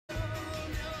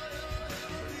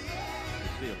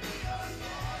See you.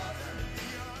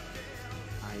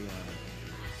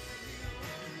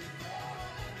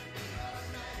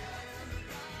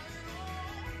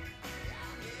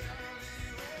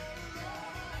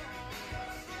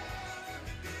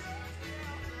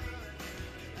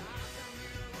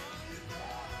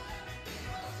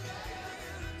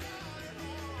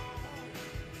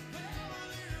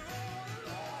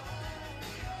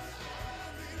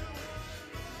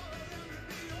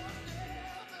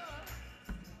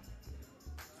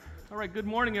 All right, good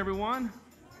morning, everyone.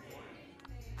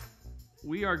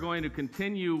 We are going to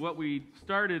continue what we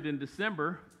started in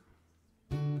December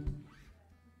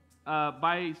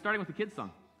by starting with the kids'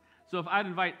 song. So if I'd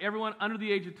invite everyone under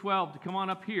the age of 12 to come on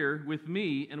up here with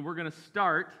me, and we're going to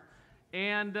start.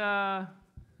 And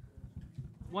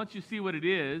once you see what it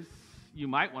is, you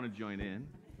might want to join in.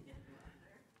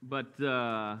 But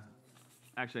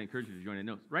actually, I encourage you to join in.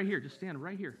 No, right here, just stand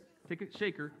right here. Take a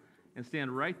shaker and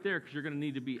stand right there, because you're going to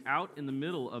need to be out in the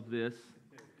middle of this.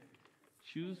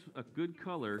 Choose a good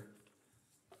color.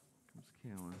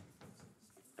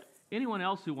 Anyone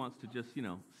else who wants to just,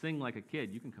 sing like a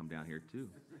kid, you can come down here too.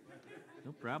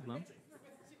 No problem.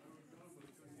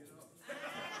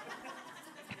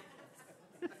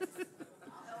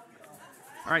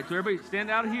 All right, so everybody stand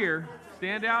out here.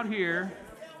 Stand out here.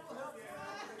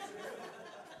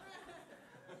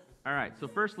 All right, so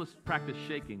first let's practice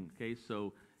shaking, okay?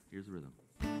 So here's the rhythm.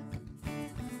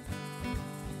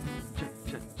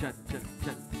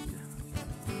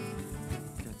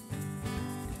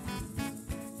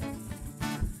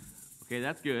 Okay,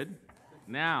 that's good.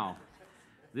 Now,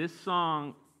 this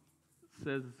song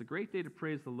says it's a great day to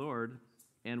praise the Lord,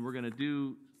 and we're going to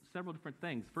do several different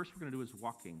things. First, we're going to do is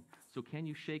walking. So can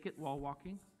you shake it while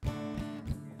walking?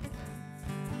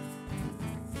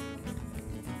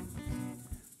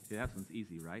 Okay, that one's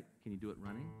easy, right? Can you do it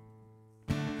running?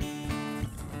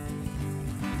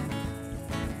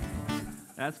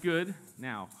 That's good.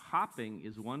 Now, hopping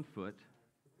is 1 foot.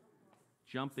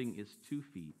 Jumping is 2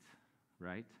 feet,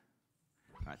 right?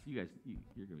 All right, so you guys,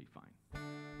 you're going to be fine.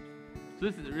 So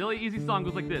this is a really easy song. It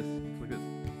goes like this. It's like this.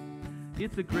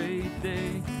 It's a great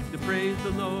day to praise the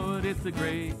Lord. It's a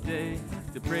great day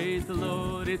to praise the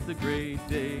Lord. It's a great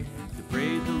day to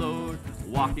praise the Lord.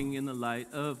 Walking in the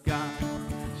light of God.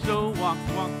 So walk,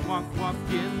 walk, walk, walk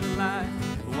in the light.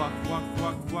 Walk, walk,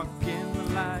 walk, walk in the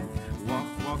light. Walk,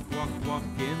 walk, walk, walk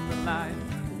in the light.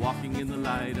 Walking in the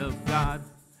light of God.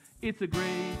 It's a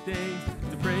great day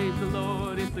to praise the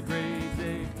Lord. It's a great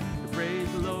day to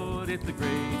praise the Lord. It's a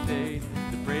great day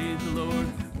to praise the Lord.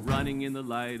 Running in the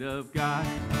light of God.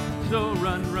 So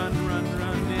run, run, run,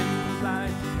 run in the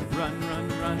light. Run, run,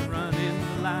 run, run in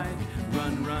the light.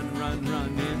 Run, run, run,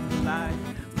 run in the light.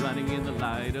 Running in the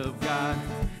light of God.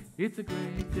 It's a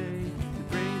great day to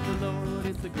praise the Lord.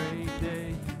 It's a great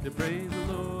day to praise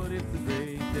the Lord. It's a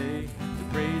great day to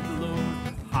praise the Lord.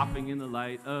 Hopping in the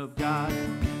light of God.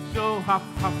 So hop,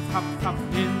 hop, hop, hop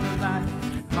in the light.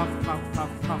 Hop, hop,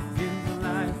 hop, hop in the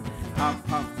light. Hop,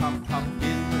 hop, hop, hop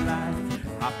in the light.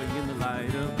 Hopping in the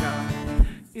light of God.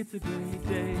 It's a great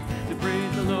day to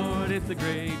praise the Lord. It's a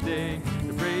great day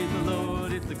to praise the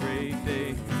Lord. It's a great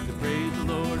day to praise the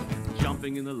Lord.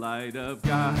 Jumping in the light of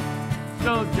God.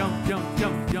 So jump, jump,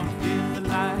 jump, jump in the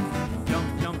light.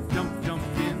 Jump, jump, jump, jump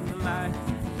in the light.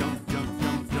 Jump, jump,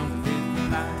 jump, jump in the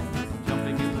light.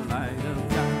 Jumping in the light of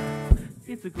God.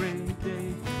 It's a great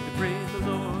day to praise the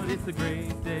Lord. It's a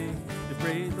great day to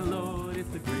praise the Lord.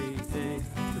 It's a great day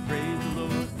to praise the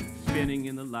Lord. Spinning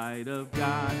in the light of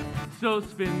God. So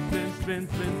spin, spin, spin,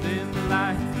 spin in the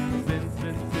light. Spin,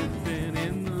 spin, spin, spin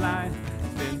in the light.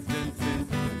 Spin, spin, spin,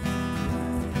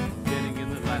 spin. Spinning in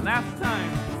the light. Last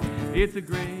time. It's a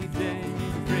great day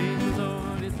to praise the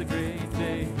Lord. It's a great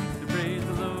day to praise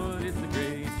the Lord. It's a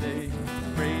great day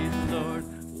to praise the Lord.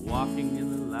 Walking in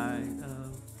the light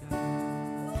of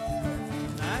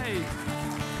God. Nice.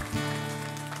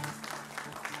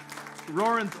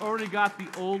 Roran's already got the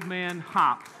old man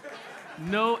hop.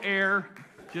 No air,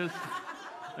 just,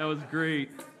 that was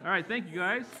great. All right, thank you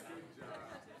guys.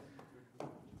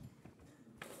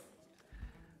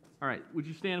 All right, would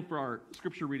you stand for our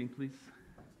scripture reading, please?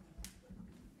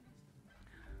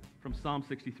 From Psalm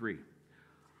 63.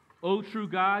 O true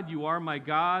God, you are my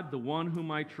God, the one whom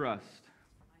I trust.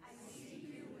 I seek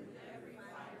you with every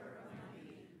fiber of my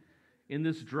being. In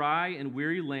this dry and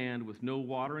weary land with no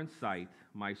water in sight,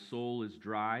 my soul is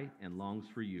dry and longs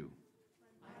for you.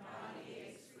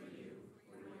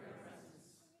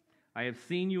 I have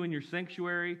seen you in your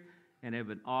sanctuary and have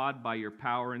been awed by your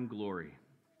power and glory.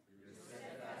 Your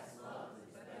steadfast love is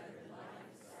better than life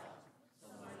itself, so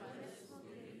my lips will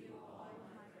give you all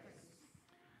my praise.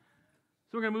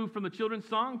 So we're going to move from the children's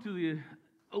song to the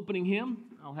opening hymn.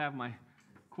 I'll have my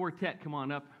quartet come on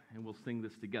up, and we'll sing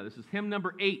this together. This is hymn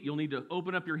number 8. You'll need to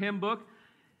open up your hymn book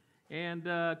and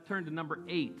turn to number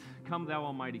 8, Come Thou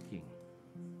Almighty King.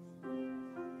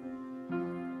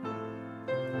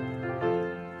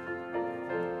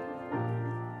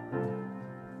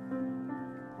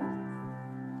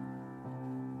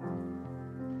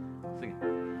 Sing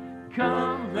it.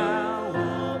 Come thou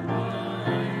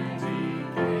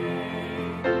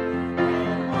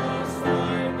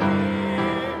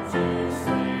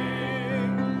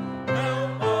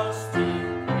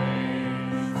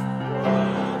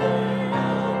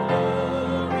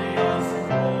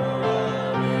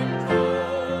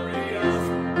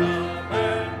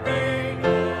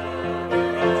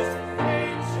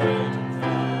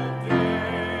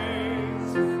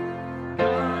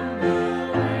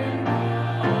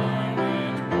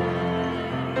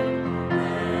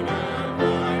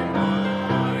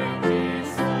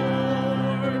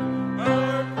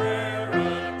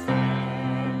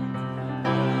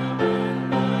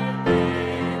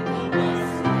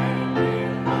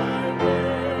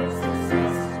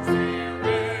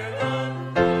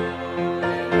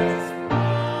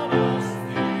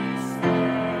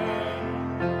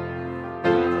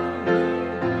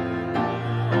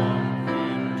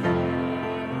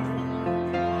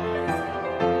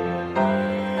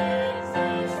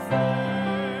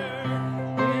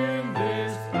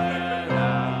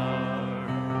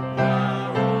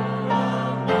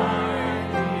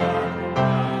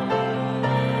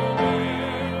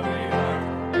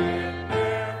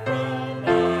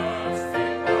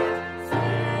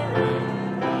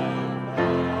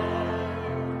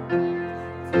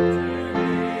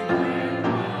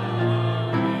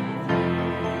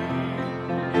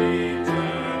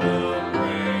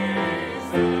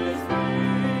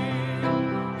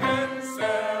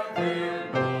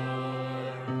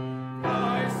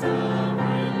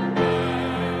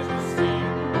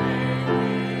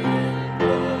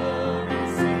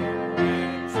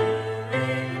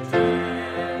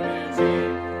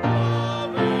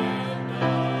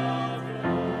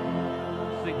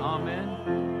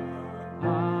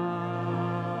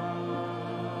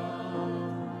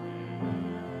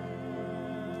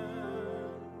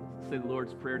Say the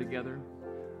Lord's Prayer together.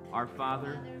 Our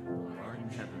Father, who art in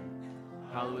heaven,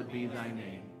 hallowed be thy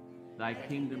name. Thy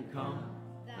kingdom come,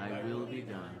 thy will be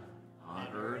done, on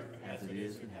earth as it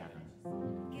is in heaven.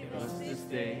 Give us this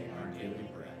day our daily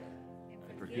bread,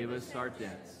 and forgive us our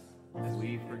debts, as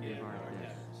we forgive our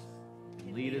debtors.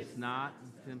 And lead us not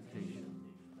into temptation,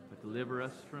 but deliver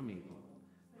us from evil.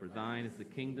 For thine is the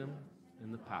kingdom,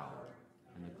 and the power,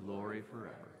 and the glory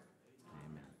forever.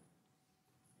 Amen.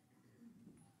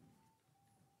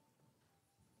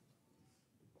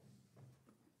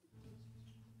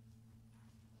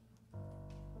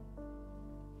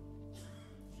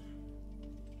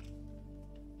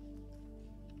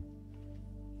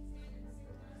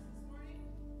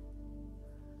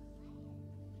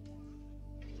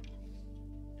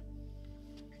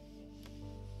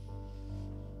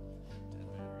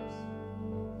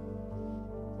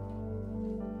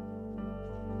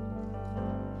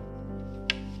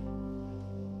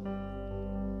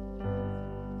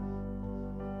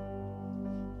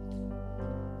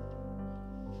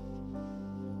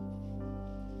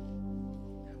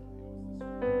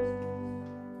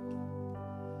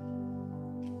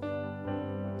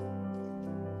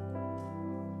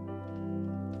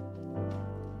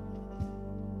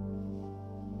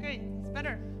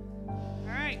 Better. All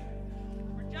right.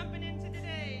 We're jumping into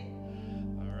today.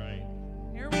 All right.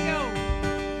 Here we go.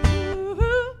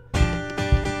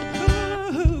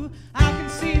 Ooh, I can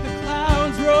see the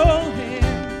clouds rolling.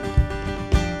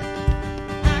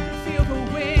 I can feel the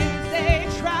winds, they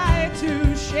try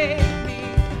to shake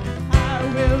me. I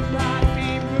will not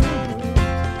be moved.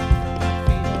 I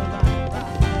feel like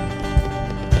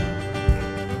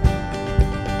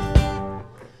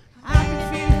I can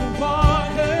feel the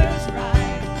waters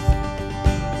rise.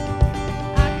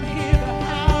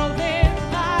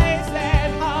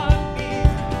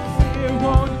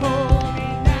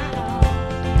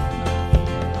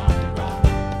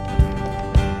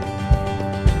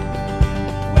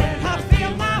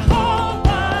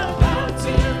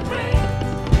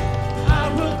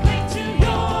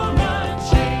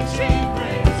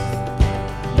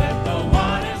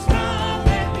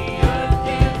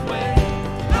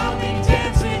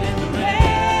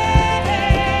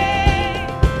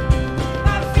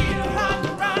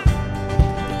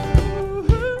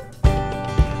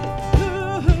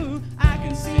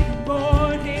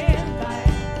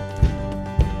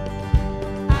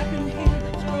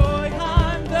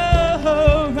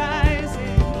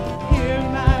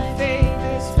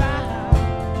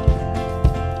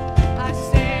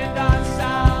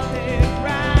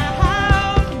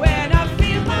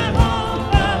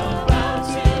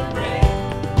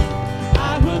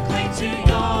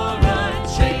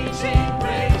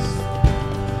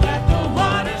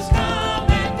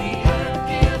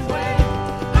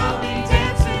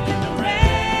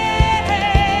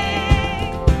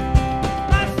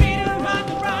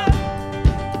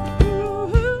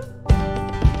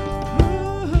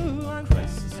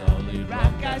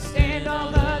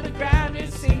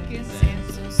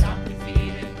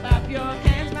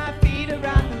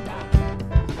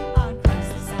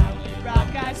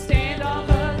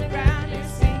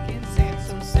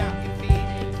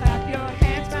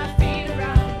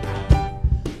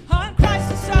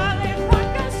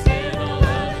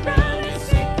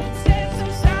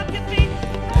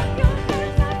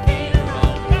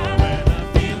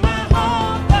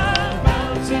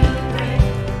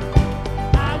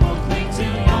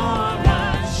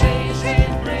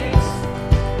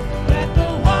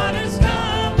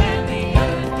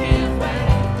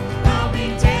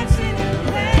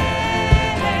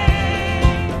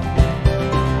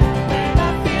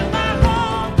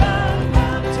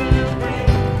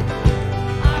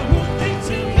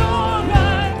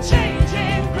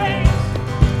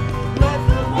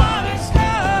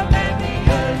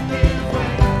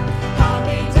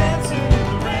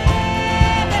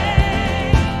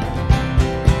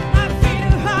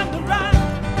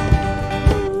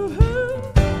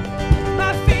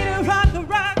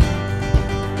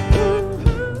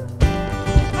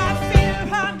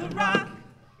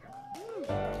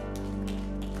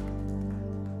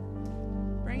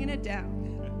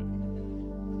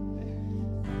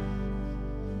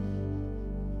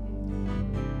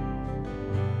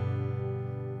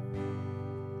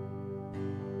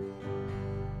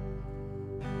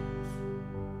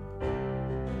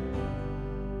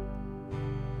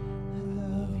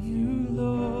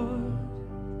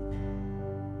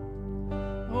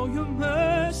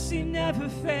 He never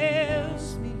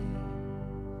fails me.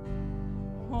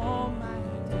 All my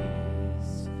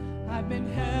days I've been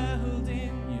held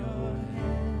in your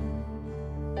hand.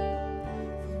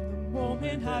 From the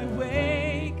moment I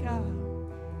wake up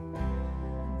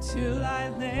till I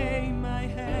lay my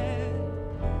head,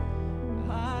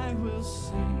 I will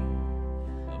sing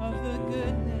of the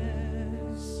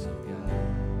goodness of God.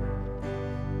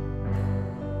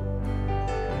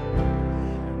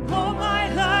 And all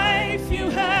my life you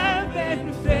have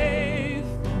been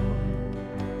faithful.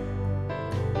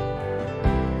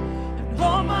 And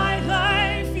all my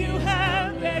life you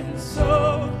have been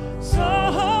so,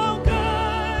 so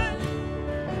good.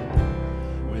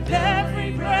 With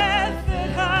every breath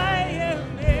that I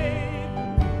am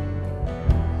able,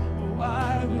 oh,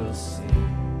 I will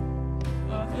sing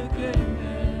of the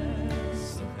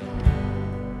goodness of God.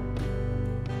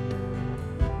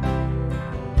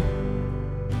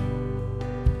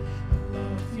 I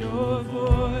love your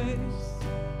voice.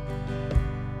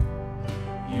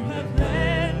 You have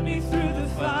led me through the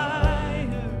fire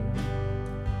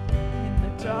in the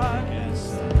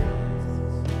darkest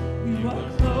nights. You are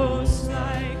close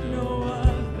like no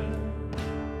other.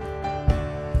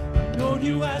 I've known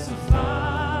you as a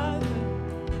father.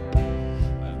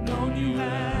 I've known you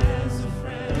as a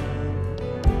friend.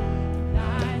 And I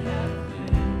have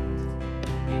lived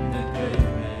in the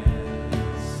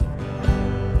goodness of God.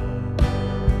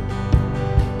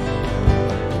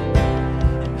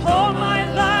 And all my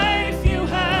life you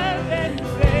have been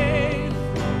faithful.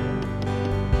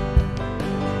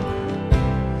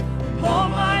 All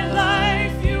my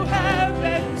life you have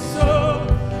been so,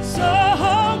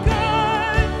 so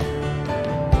good.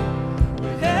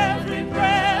 With every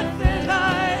breath that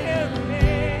I am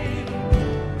able,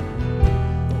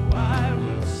 oh, I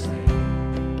will sing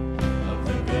of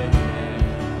the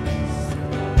goodness of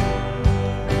God.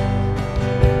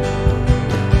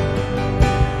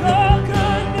 Your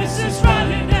goodness is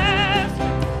running after,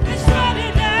 it's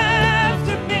running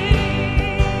after me.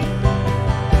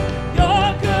 Your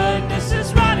goodness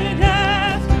is running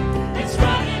after, it's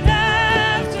running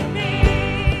after me.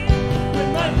 With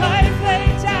my life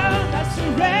laid down, I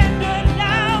surrender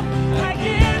now. I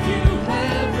give you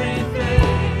everything.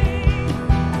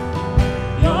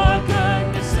 Your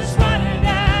goodness is running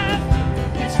after,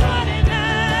 it's running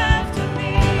after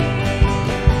me.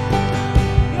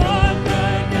 Your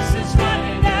goodness is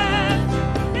running after,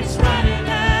 it's running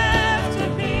after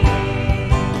me.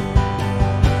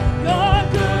 Your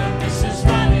goodness is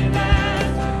running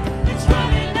after, it's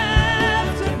running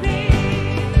after me.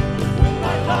 With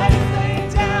my life laid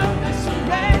down, I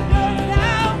surrender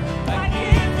now. I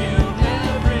give you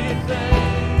everything.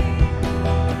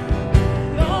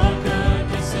 Your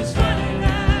goodness is running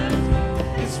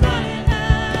after, it's running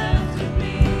after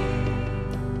me.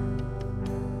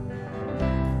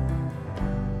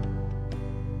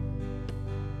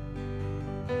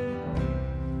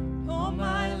 All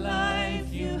my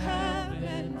life you have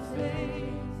been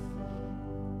faithful.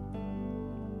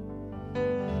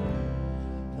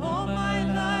 All my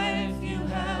life you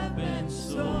have been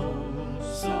so,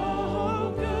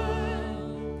 so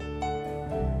good.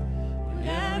 With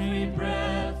every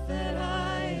breath that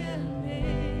I am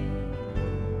able,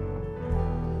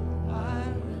 I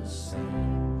will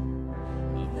sing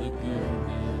of the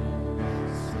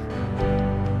goodness of God.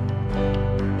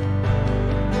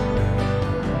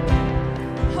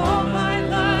 All my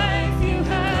life you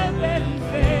have been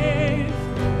faithful.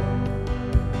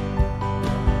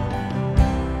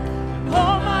 And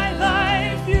all my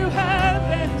life you have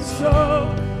been so,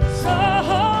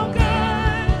 so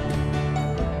good.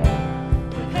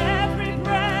 With every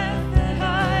breath that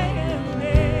I am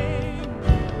able,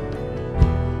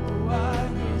 oh, I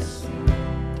will sing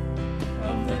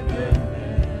of the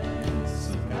goodness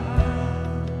of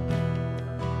God.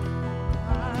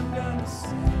 I'm gonna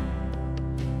sing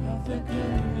of the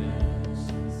goodness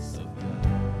of God.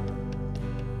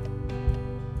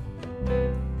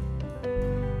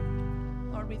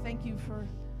 Lord, we thank you for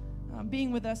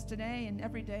being with us today and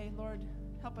every day. Lord,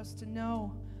 help us to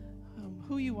know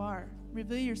who you are.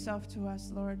 Reveal yourself to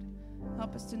us, Lord.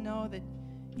 Help us to know that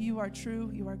you are true,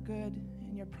 you are good,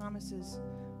 and your promises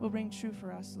will ring true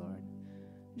for us, Lord.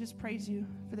 We just praise you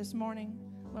for this morning.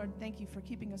 Lord, thank you for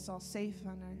keeping us all safe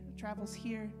on our travels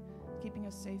here, keeping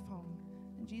us safe home.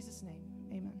 In Jesus' name,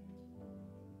 amen.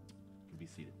 You can be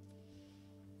seated.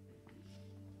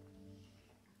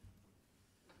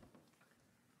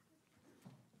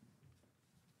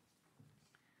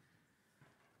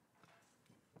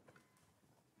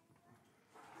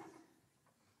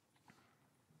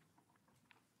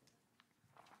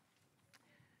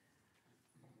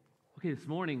 Okay, this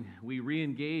morning we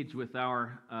re-engage with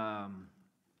our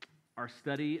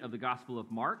study of the Gospel of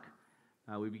Mark.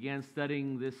 We began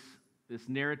studying this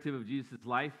narrative of Jesus'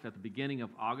 life at the beginning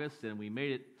of August, and we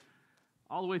made it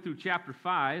all the way through chapter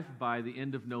 5 by the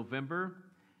end of November.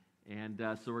 And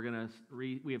so we're going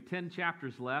to we have 10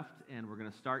 chapters left, and we're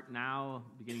going to start now,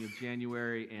 beginning of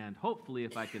January, and hopefully,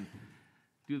 if I can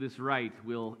do this right,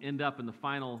 we'll end up in the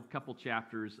final couple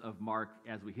chapters of Mark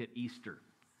as we hit Easter.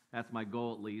 That's my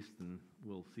goal at least, and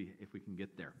we'll see if we can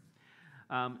get there.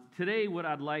 Today, what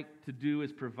I'd like to do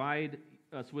is provide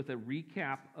us with a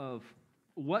recap of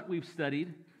what we've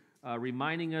studied,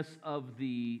 reminding us of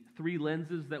the three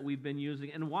lenses that we've been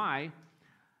using and why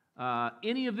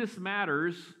any of this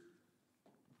matters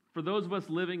for those of us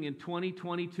living in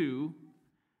 2022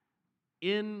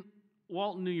 in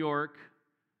Walton, New York,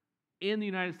 in the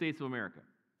United States of America.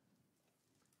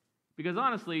 Because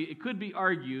honestly, it could be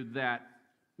argued that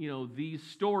these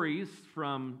stories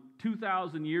from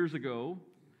 2,000 years ago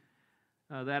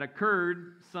that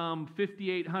occurred some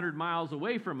 5,800 miles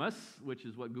away from us, which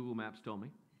is what Google Maps told me,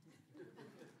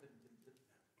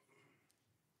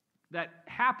 that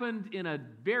happened in a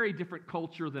very different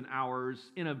culture than ours,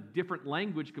 in a different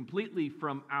language completely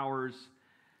from ours,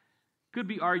 could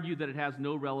be argued that it has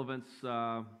no relevance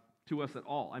to us at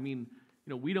all. I mean,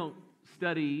 we don't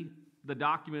study the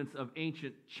documents of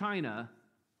ancient China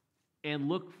and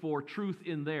look for truth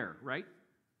in there, right?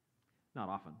 Not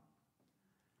often.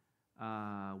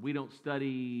 We don't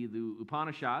study the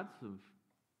Upanishads of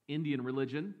Indian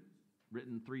religion,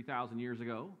 written 3,000 years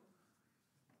ago.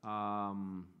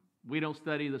 We don't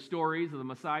study the stories of the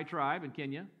Maasai tribe in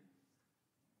Kenya.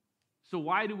 So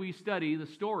why do we study the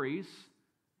stories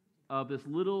of this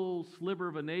little sliver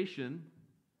of a nation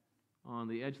on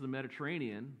the edge of the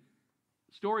Mediterranean,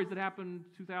 stories that happened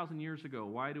 2,000 years ago?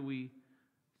 Why do we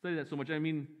study that so much? I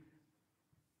mean,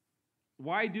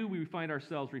 why do we find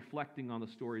ourselves reflecting on the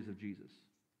stories of Jesus?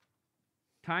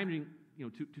 Trying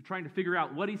to figure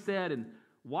out what he said and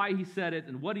why he said it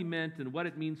and what he meant and what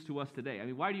it means to us today. I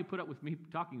mean, why do you put up with me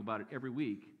talking about it every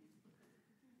week?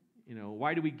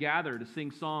 Why do we gather to sing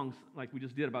songs like we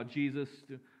just did about Jesus,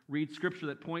 to read scripture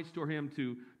that points to him,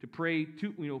 to pray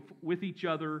with each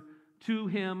other to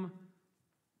him?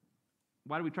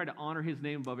 Why do we try to honor his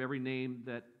name above every name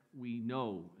that we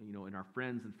know, in our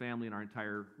friends and family and our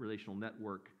entire relational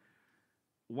network?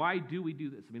 Why do we do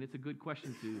this? I mean, it's a good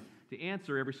question to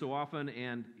answer every so often,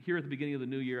 and here at the beginning of the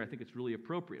new year, I think it's really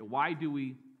appropriate. Why do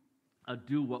we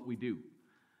do what we do?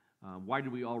 Why do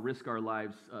we all risk our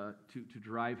lives to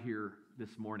drive here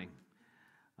this morning?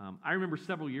 I remember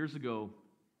several years ago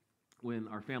when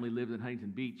our family lived in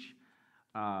Huntington Beach,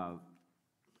 I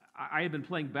had been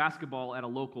playing basketball at a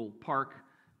local park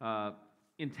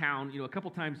in town, a couple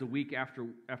times a week after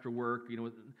work,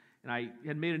 and I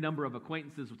had made a number of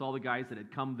acquaintances with all the guys that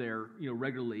had come there,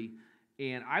 regularly,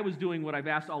 and I was doing what I've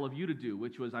asked all of you to do,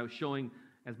 which was I was showing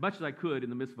as much as I could in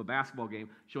the midst of a basketball game,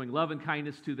 showing love and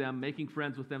kindness to them, making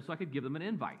friends with them, so I could give them an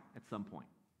invite at some point,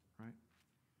 right?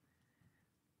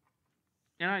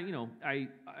 And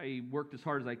I worked as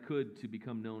hard as I could to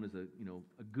become known as a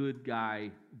good guy,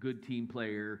 good team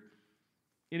player.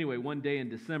 Anyway, one day in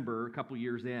December, a couple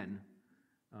years in,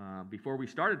 before we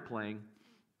started playing,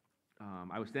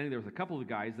 I was standing there with a couple of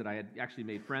the guys that I had actually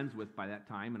made friends with by that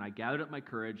time, and I gathered up my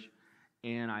courage,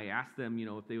 and I asked them,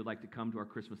 if they would like to come to our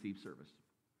Christmas Eve service.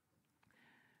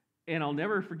 And I'll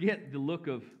never forget the look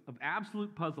of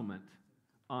absolute puzzlement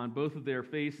on both of their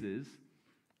faces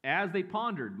as they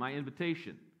pondered my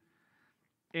invitation.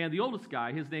 And the oldest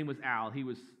guy, his name was Al. He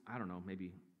was, I don't know,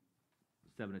 maybe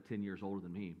 7 to 10 years older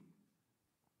than me.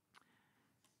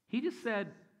 He just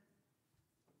said,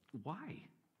 "Why?"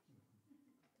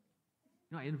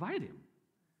 I invited him.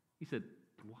 He said,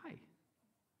 "Why?"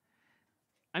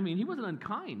 I mean, he wasn't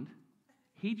unkind.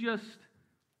 He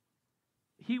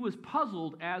was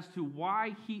puzzled as to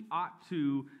why he ought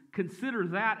to consider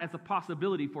that as a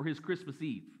possibility for his Christmas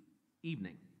Eve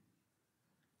evening.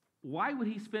 Why would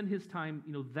he spend his time,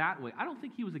 that way? I don't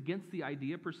think he was against the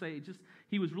idea per se.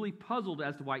 He was really puzzled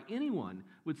as to why anyone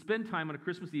would spend time on a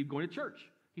Christmas Eve going to church.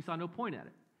 He saw no point at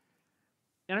it.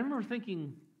 And I remember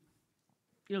thinking,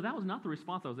 that was not the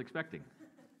response I was expecting.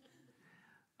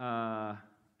 And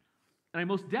I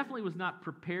most definitely was not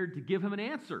prepared to give him an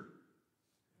answer.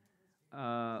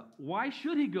 Why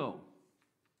should he go?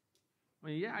 I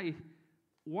mean,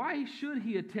 why should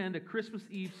he attend a Christmas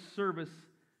Eve service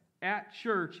at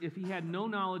church if he had no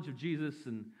knowledge of Jesus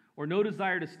or no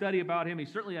desire to study about him? He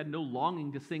certainly had no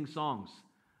longing to sing songs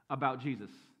about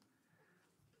Jesus.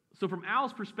 So from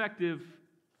Al's perspective,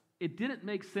 it didn't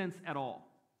make sense at all.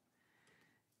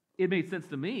 it made sense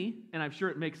to me, and I'm sure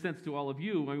it makes sense to all of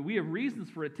you. I mean, we have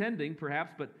reasons for attending,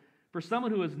 perhaps, but for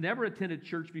someone who has never attended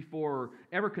church before or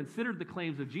ever considered the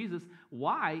claims of Jesus,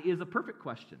 why is a perfect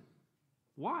question.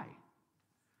 Why?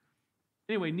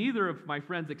 Anyway, neither of my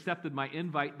friends accepted my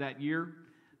invite that year,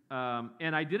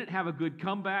 and I didn't have a good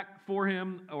comeback for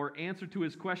him or answer to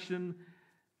his question.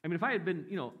 I mean, if I had been,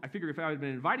 I figured if I had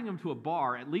been inviting him to a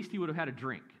bar, at least he would have had a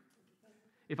drink.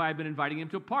 If I had been inviting him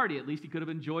to a party, at least he could have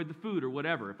enjoyed the food or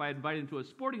whatever. If I had invited him to a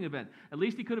sporting event, at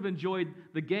least he could have enjoyed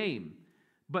the game.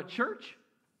 But church?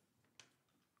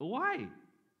 Why?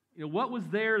 What was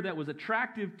there that was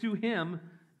attractive to him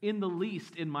in the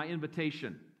least in my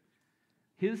invitation?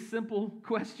 His simple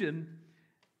question,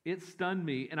 it stunned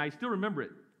me, and I still remember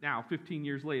it now, 15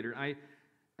 years later.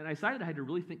 And I decided I had to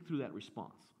really think through that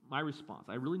response, my response.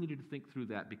 I really needed to think through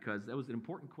that because that was an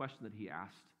important question that he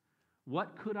asked.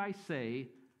 What could I say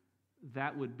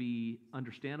that would be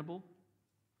understandable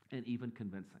and even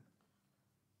convincing?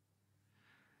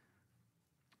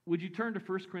 Would you turn to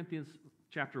 1 Corinthians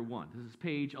chapter 1? This is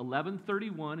page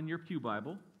 1131 in your pew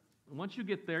Bible. And once you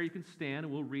get there, you can stand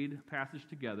and we'll read a passage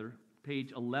together.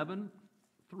 Page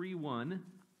 1131.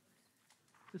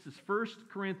 This is 1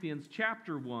 Corinthians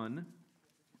chapter 1.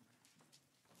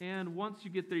 And once you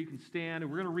get there, you can stand,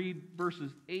 and we're going to read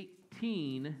verses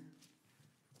 18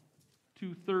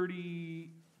 to 30,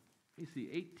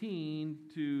 18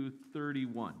 to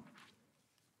 31.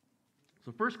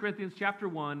 So 1 Corinthians chapter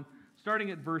 1, starting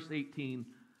at verse 18,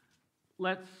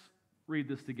 let's read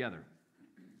this together.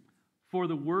 For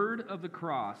the word of the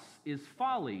cross is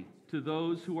folly to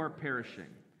those who are perishing,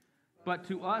 but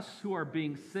to us who are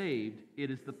being saved,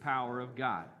 it is the power of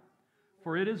God.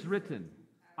 For it is written,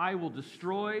 I will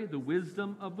destroy the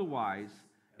wisdom of the wise,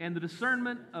 and the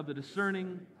discernment of the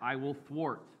discerning I will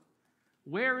thwart.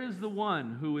 Where is the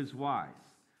one who is wise?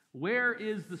 Where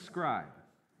is the scribe?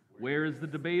 Where is the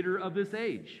debater of this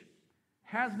age?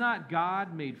 Has not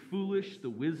God made foolish the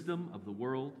wisdom of the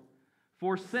world?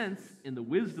 For since in the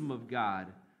wisdom of God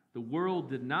the world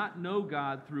did not know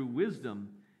God through wisdom,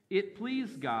 it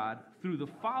pleased God through the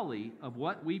folly of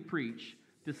what we preach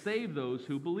to save those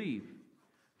who believe.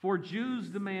 For Jews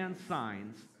demand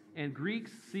signs, and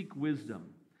Greeks seek wisdom.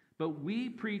 But we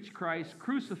preach Christ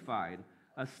crucified,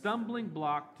 a stumbling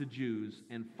block to Jews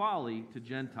and folly to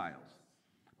Gentiles.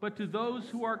 But to those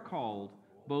who are called,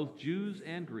 both Jews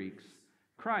and Greeks,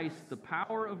 Christ, the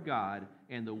power of God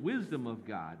and the wisdom of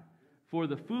God. For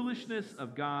the foolishness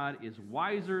of God is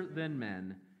wiser than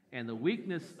men, and the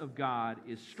weakness of God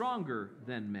is stronger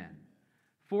than men.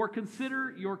 For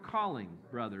consider your calling,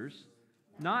 brothers.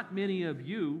 Not many of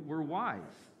you were wise,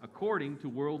 according to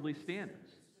worldly standards.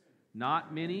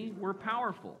 Not many were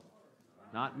powerful.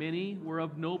 Not many were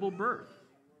of noble birth.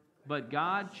 But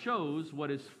God chose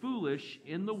what is foolish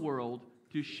in the world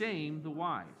to shame the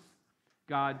wise.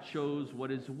 God chose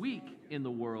what is weak in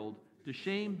the world to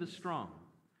shame the strong.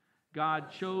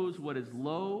 God chose what is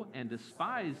low and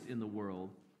despised in the world,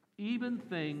 even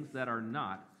things that are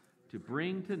not, to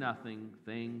bring to nothing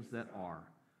things that are,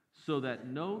 so that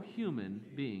no human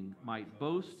being might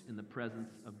boast in the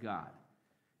presence of God.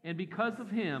 And because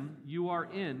of him you are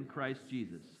in Christ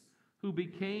Jesus, who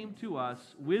became to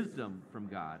us wisdom from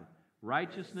God,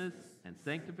 righteousness and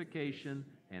sanctification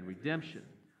and redemption,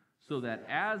 so that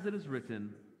as it is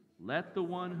written, let the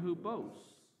one who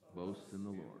boasts, boast in the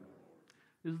Lord.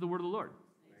 This is the word of the Lord.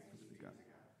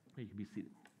 You can be seated.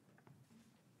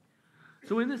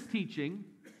 So in this teaching,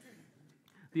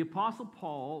 the Apostle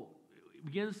Paul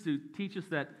begins to teach us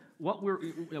that what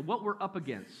we're up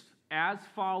against as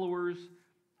followers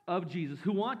of Jesus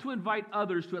who want to invite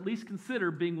others to at least consider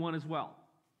being one as well.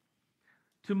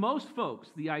 To most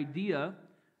folks, the idea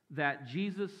that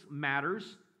Jesus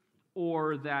matters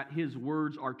or that his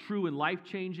words are true and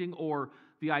life-changing, or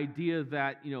the idea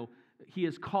that, he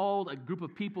has called a group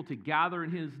of people to gather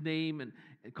in his name and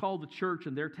called the church,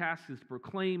 and their task is to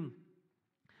proclaim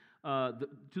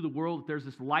to the world that there's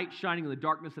this light shining in the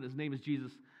darkness and his name is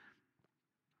Jesus.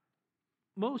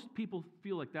 Most people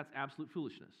feel like that's absolute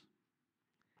foolishness.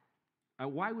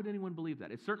 Why would anyone believe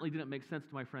that? It certainly didn't make sense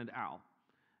to my friend Al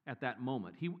at that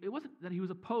moment. It wasn't that he was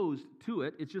opposed to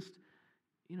it. It's just,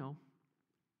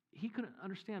 he couldn't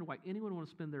understand why anyone would want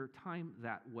to spend their time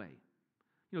that way.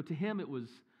 To him it was,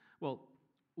 well,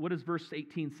 what does verse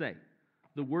 18 say?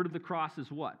 The word of the cross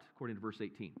is what, according to verse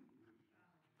 18?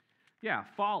 Yeah,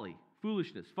 folly,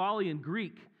 foolishness. Folly in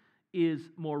Greek is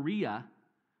moria,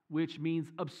 which means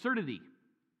absurdity.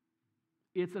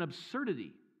 It's an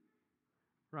absurdity,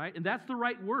 right? And that's the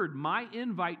right word. My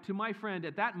invite to my friend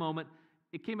at that moment,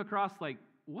 it came across like,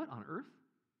 what on earth?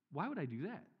 Why would I do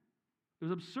that? It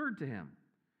was absurd to him.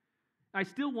 I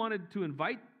still wanted to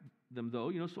invite them,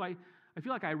 though, so I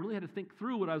feel like I really had to think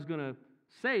through what I was going to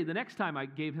say the next time I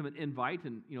gave him an invite,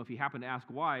 and, if he happened to ask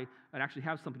why, I'd actually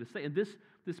have something to say. And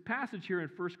this passage here in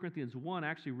 1 Corinthians 1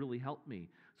 actually really helped me.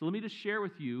 So let me just share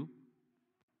with you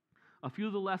a few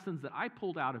of the lessons that I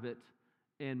pulled out of it,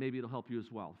 and maybe it'll help you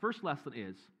as well. First lesson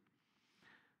is,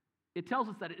 it tells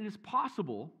us that it is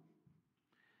possible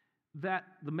that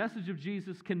the message of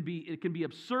Jesus can be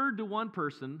absurd to one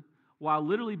person while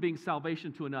literally being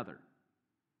salvation to another.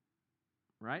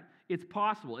 Right? It's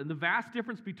possible. And the vast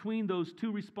difference between those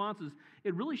two responses,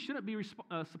 it really shouldn't be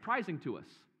surprising to us.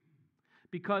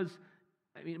 Because,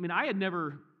 I had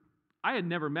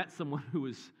never met someone who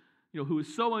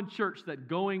was so unchurched that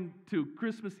going to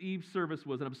Christmas Eve service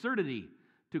was an absurdity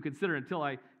to consider until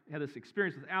I had this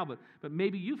experience with Al. But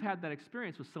maybe you've had that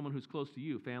experience with someone who's close to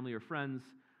you, family or friends.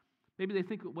 Maybe they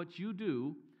think that what you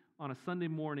do on a Sunday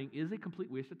morning is a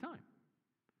complete waste of time.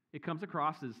 It comes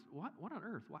across as, what on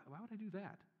earth? Why would I do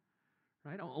that?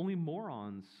 Right? Only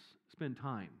morons spend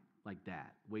time like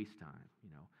that, waste time,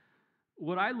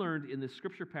 What I learned in this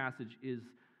scripture passage is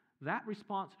that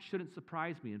response shouldn't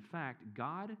surprise me. In fact,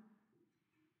 God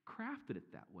crafted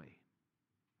it that way.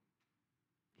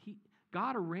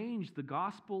 God arranged the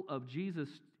gospel of Jesus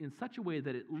in such a way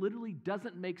that it literally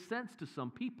doesn't make sense to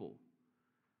some people.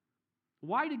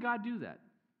 Why did God do that?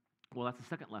 Well, that's the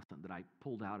second lesson that I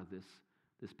pulled out of this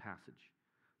passage.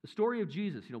 The story of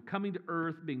Jesus, coming to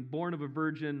earth, being born of a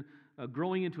virgin,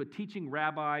 growing into a teaching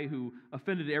rabbi who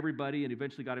offended everybody and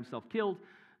eventually got himself killed.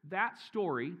 That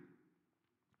story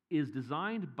is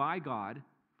designed by God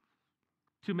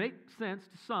to make sense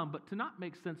to some, but to not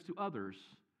make sense to others,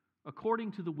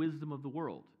 according to the wisdom of the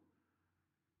world.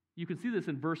 You can see this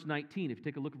in verse 19. If you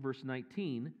take a look at verse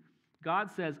 19, God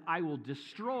says, I will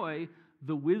destroy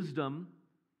the wisdom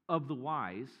of the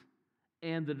wise,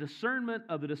 and the discernment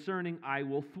of the discerning I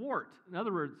will thwart. In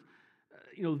other words,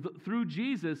 through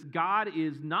Jesus, God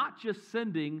is not just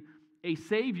sending a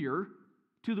Savior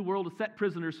to the world to set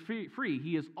prisoners free.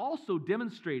 He is also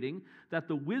demonstrating that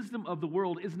the wisdom of the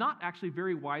world is not actually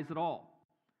very wise at all.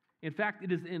 In fact,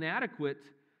 it is inadequate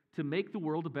to make the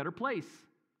world a better place,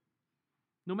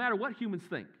 no matter what humans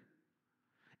think.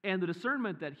 And the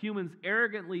discernment that humans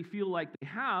arrogantly feel like they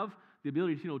have, the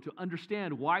ability to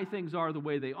understand why things are the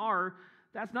way they are,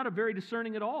 that's not a very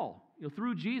discerning at all.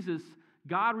 Through Jesus,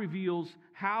 God reveals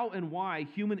how and why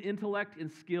human intellect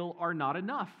and skill are not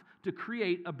enough to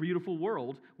create a beautiful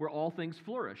world where all things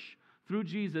flourish. Through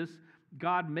Jesus,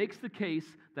 God makes the case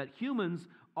that humans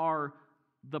are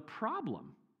the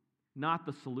problem, not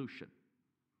the solution.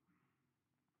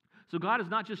 So God is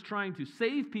not just trying to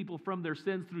save people from their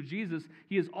sins through Jesus,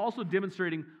 He is also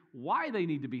demonstrating why they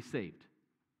need to be saved.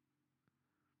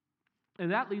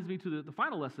 And that leads me to the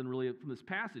final lesson, really, from this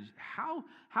passage.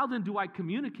 How then do I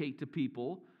communicate to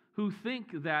people who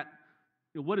think that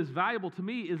what is valuable to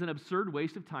me is an absurd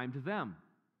waste of time to them?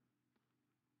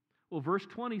 Well, verse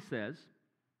 20 says,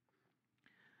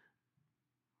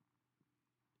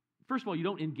 first of all, you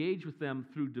don't engage with them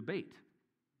through debate.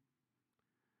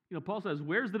 Paul says,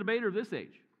 where's the debater of this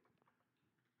age?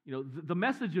 The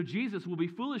message of Jesus will be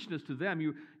foolishness to them.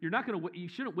 You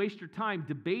shouldn't waste your time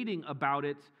debating about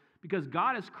it, because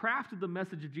God has crafted the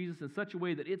message of Jesus in such a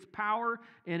way that its power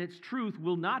and its truth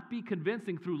will not be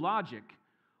convincing through logic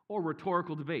or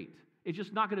rhetorical debate. It's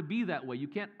just not going to be that way. You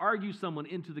can't argue someone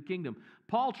into the kingdom.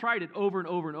 Paul tried it over and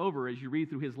over and over as you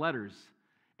read through his letters,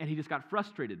 and he just got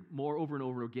frustrated more over and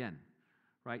over again.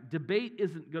 Right? Debate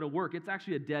isn't going to work. It's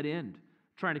actually a dead end,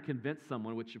 trying to convince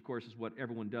someone, which of course is what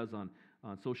everyone does on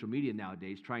social media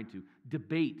nowadays, trying to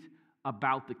debate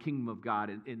about the kingdom of God,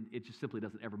 and it just simply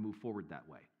doesn't ever move forward that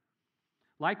way.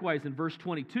 Likewise, in verse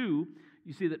 22,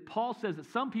 you see that Paul says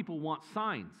that some people want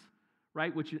signs,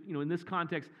 right? Which, in this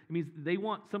context, it means they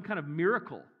want some kind of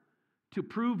miracle to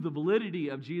prove the validity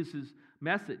of Jesus'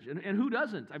 message. And who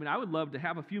doesn't? I would love to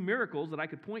have a few miracles that I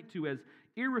could point to as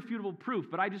irrefutable proof,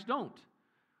 but I just don't.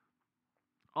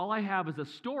 All I have is a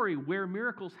story where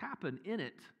miracles happen in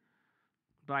it,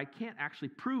 but I can't actually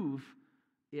prove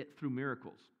it through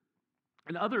miracles.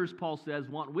 And others, Paul says,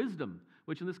 want wisdom,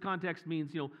 which in this context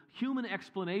means, human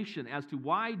explanation as to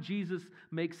why Jesus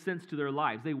makes sense to their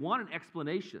lives. They want an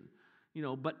explanation,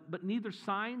 but neither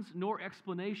signs nor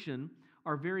explanation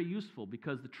are very useful,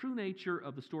 because the true nature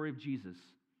of the story of Jesus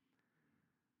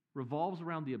revolves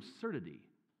around the absurdity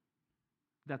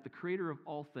that the Creator of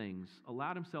all things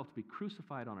allowed Himself to be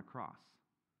crucified on a cross,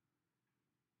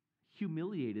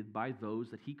 humiliated by those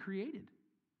that He created.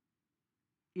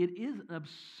 It is an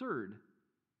absurd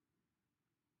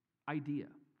idea.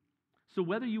 So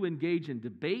whether you engage in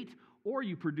debate or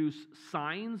you produce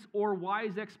signs or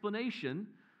wise explanation,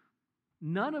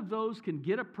 none of those can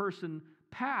get a person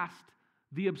past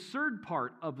the absurd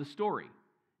part of the story.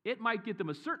 It might get them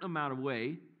a certain amount of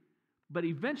way, but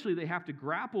eventually they have to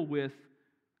grapple with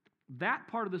that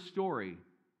part of the story.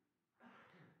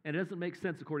 And it doesn't make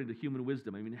sense according to human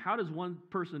wisdom. I mean, how does one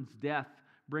person's death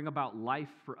bring about life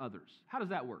for others? How does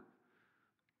that work?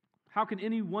 How can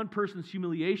any one person's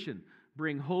humiliation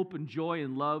bring hope and joy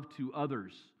and love to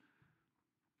others?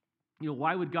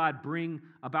 Why would God bring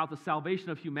about the salvation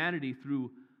of humanity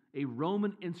through a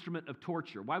Roman instrument of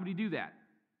torture? Why would he do that?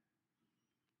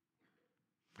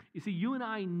 You see, you and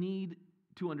I need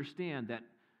to understand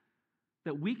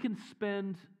that we can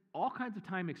spend all kinds of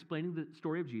time explaining the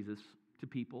story of Jesus to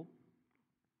people,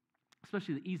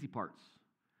 especially the easy parts.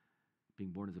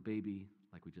 Being born as a baby,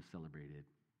 like we just celebrated.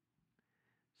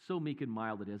 So meek and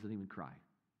mild that he doesn't even cry.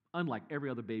 Unlike every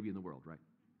other baby in the world, right?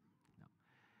 No.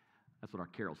 That's what our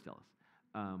carols tell us.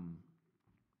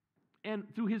 And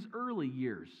through his early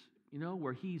years,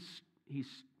 where he's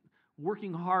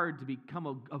working hard to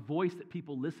become a voice that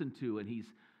people listen to, and he's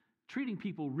treating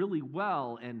people really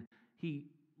well, and he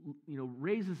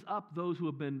raises up those who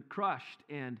have been crushed,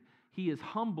 and he is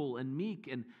humble and meek,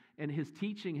 and his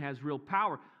teaching has real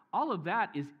power. All of that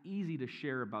is easy to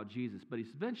share about Jesus, but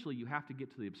eventually you have to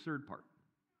get to the absurd part.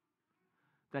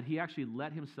 That he actually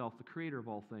let himself, the creator of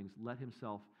all things, let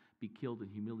himself be killed and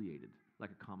humiliated like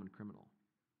a common criminal.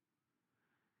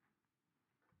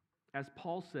 As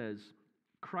Paul says,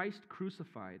 Christ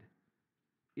crucified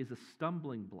is a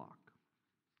stumbling block.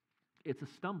 It's a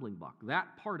stumbling block,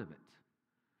 that part of it.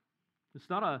 It's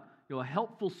not a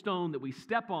helpful stone that we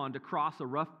step on to cross a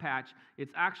rough patch.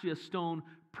 It's actually a stone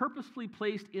purposefully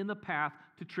placed in the path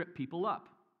to trip people up.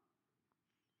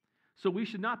 So we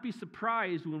should not be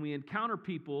surprised when we encounter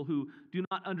people who do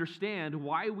not understand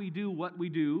why we do what we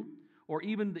do, or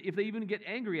even if they even get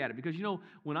angry at it. Because,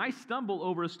 when I stumble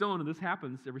over a stone, and this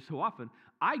happens every so often,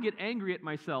 I get angry at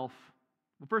myself.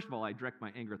 Well, first of all, I direct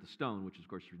my anger at the stone, which is, of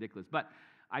course, ridiculous. But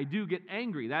I do get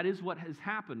angry. That is what has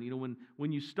happened.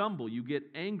 When you stumble, you get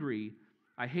angry.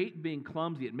 I hate being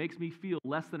clumsy. It makes me feel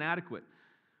less than adequate.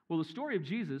 Well, the story of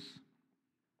Jesus,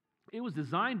 it was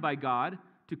designed by God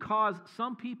to cause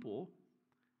some people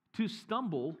to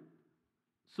stumble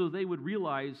so they would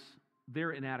realize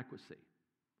their inadequacy.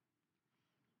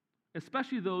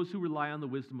 Especially those who rely on the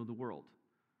wisdom of the world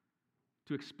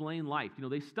to explain life.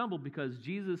 They stumble because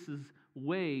Jesus'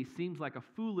 way seems like a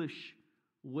foolish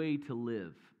way to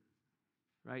live,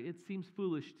 right? It seems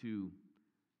foolish to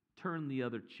turn the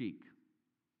other cheek.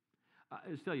 I'll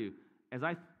just tell you, as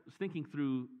I was thinking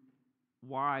through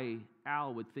why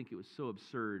Al would think it was so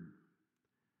absurd,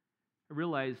 I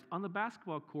realized on the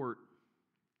basketball court,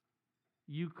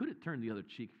 you couldn't turn the other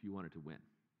cheek if you wanted to win.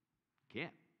 You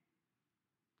can't.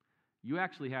 You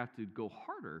actually have to go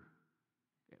harder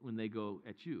when they go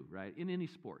at you, right? In any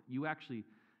sport.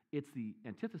 It's the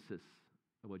antithesis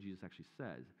of what Jesus actually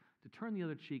says. To turn the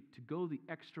other cheek, to go the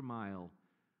extra mile,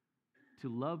 to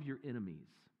love your enemies.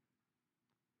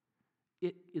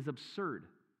 It is absurd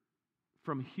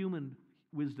from human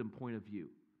wisdom point of view.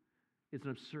 It's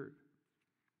an absurd.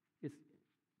 It's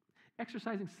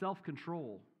exercising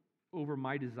self-control over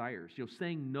my desires.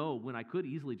 Saying no when I could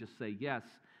easily just say yes.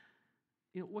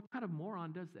 What kind of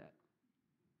moron does that?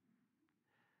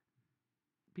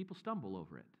 People stumble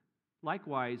over it.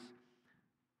 Likewise,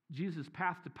 Jesus'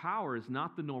 path to power is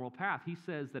not the normal path. He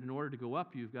says that in order to go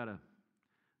up, you've got to,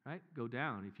 go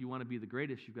down. If you want to be the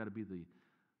greatest, you've got to be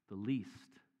the least.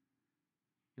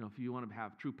 If you want to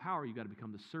have true power, you've got to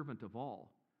become the servant of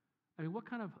all. What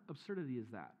kind of absurdity is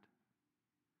that?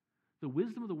 The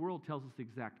wisdom of the world tells us the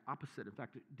exact opposite. In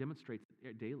fact, it demonstrates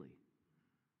it daily.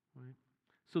 Right?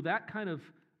 So that kind of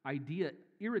idea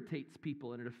irritates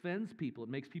people and it offends people. It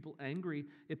makes people angry.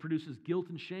 It produces guilt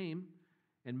and shame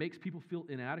and makes people feel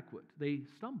inadequate. They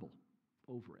stumble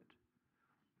over it.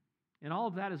 And all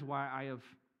of that is why I have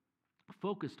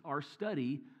focused our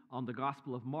study on the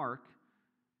Gospel of Mark,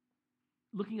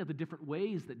 looking at the different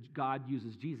ways that God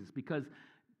uses Jesus. Because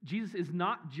Jesus is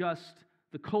not just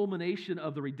the culmination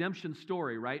of the redemption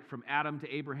story, right? From Adam to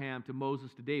Abraham to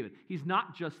Moses to David. He's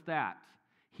not just that.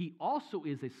 He also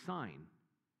is a sign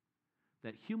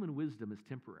that human wisdom is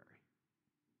temporary.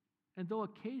 And though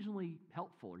occasionally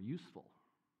helpful or useful,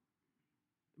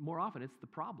 more often it's the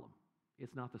problem.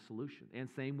 It's not the solution. And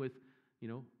same with,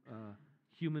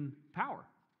 human power,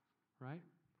 right?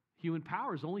 Human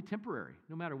power is only temporary,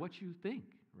 no matter what you think,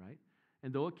 right?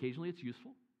 And though occasionally it's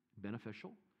useful,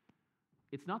 beneficial,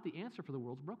 it's not the answer for the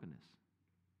world's brokenness,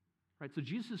 right? So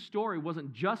Jesus' story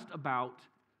wasn't just about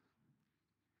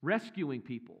rescuing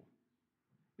people.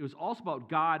 It was also about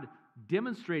God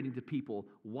demonstrating to people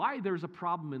why there's a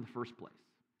problem in the first place.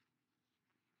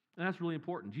 And that's really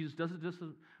important. Jesus doesn't just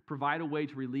provide a way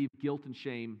to relieve guilt and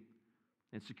shame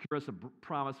and secure us a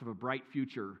promise of a bright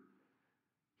future.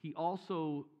 He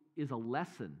also is a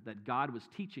lesson that God was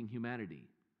teaching humanity.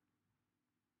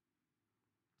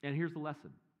 And here's the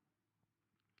lesson.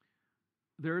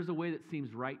 There is a way that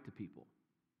seems right to people,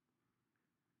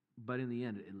 but in the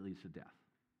end, it leads to death.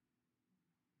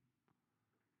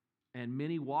 And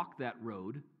many walk that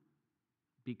road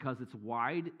because it's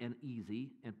wide and easy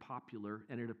and popular,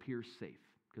 and it appears safe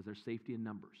because there's safety in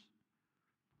numbers.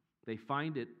 They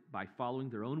find it by following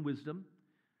their own wisdom,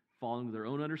 following their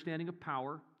own understanding of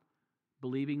power,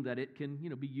 believing that it can,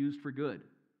 be used for good.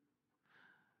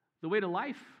 The way to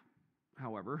life,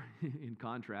 however, in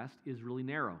contrast, is really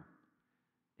narrow.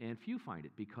 And few find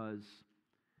it because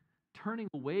turning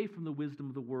away from the wisdom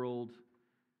of the world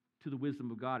to the wisdom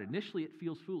of God, initially it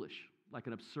feels foolish, like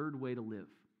an absurd way to live.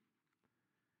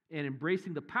 And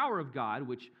embracing the power of God,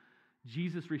 which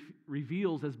Jesus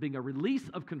reveals as being a release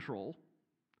of control,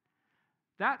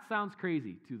 that sounds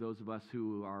crazy to those of us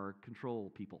who are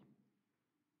control people.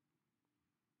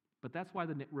 But that's why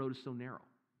the road is so narrow.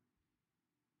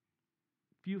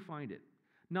 Few find it.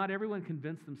 Not everyone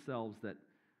convinced themselves that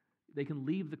they can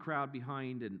leave the crowd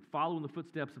behind and follow in the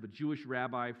footsteps of a Jewish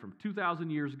rabbi from 2,000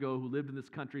 years ago who lived in this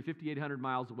country 5,800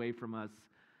 miles away from us.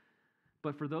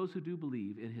 But for those who do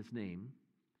believe in his name,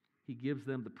 he gives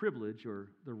them the privilege or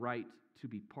the right to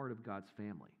be part of God's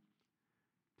family,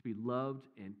 to be loved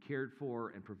and cared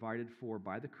for and provided for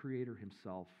by the Creator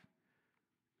himself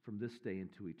from this day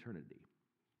into eternity.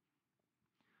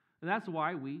 And that's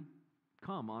why we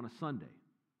come on a Sunday,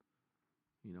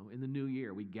 in the new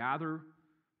year. We gather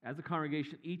as a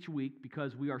congregation each week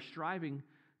because we are striving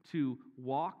to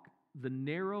walk the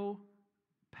narrow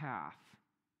path.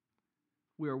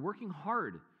 We are working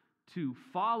hard to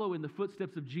follow in the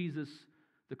footsteps of Jesus,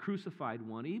 the crucified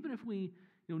one, even if we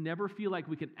never feel like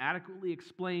we can adequately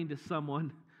explain to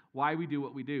someone why we do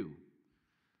what we do.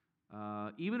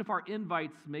 Even if our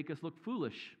invites make us look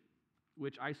foolish,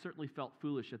 which I certainly felt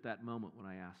foolish at that moment when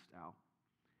I asked Al.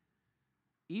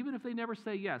 Even if they never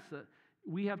say yes,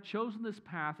 we have chosen this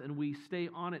path and we stay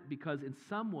on it because in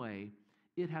some way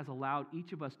it has allowed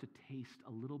each of us to taste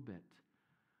a little bit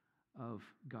of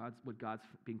what God's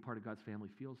being part of God's family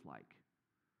feels like.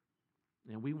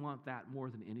 And we want that more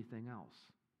than anything else.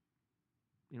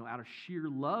 Out of sheer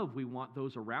love, we want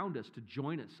those around us to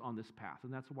join us on this path.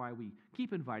 And that's why we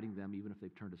keep inviting them even if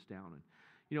they've turned us down.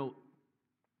 And,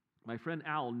 my friend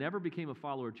Al never became a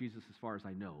follower of Jesus as far as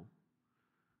I know.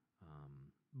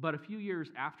 But a few years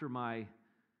after my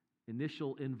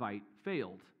initial invite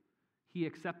failed, he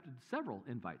accepted several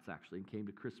invites, actually, and came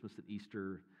to Christmas and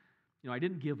Easter. I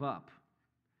didn't give up.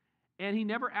 And he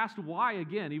never asked why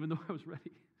again, even though I was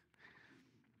ready.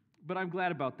 But I'm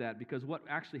glad about that, because what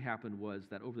actually happened was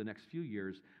that over the next few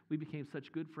years, we became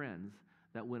such good friends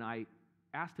that when I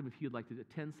asked him if he would like to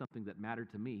attend something that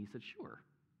mattered to me, he said, sure,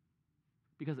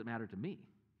 because it mattered to me.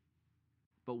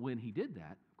 But when he did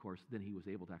that, of course, then he was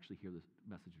able to actually hear the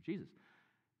message of Jesus.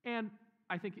 And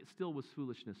I think it still was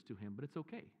foolishness to him, but it's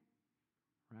okay,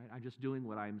 right? I'm just doing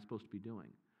what I'm supposed to be doing.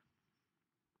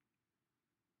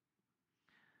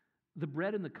 The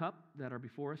bread and the cup that are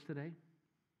before us today,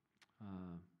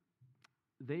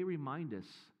 they remind us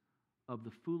of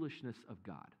the foolishness of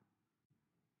God.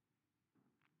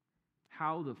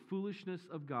 How the foolishness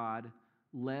of God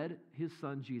led his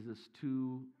son Jesus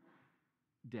to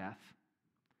death.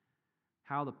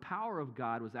 How the power of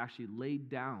God was actually laid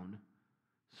down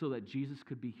so that Jesus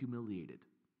could be humiliated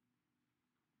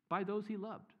by those he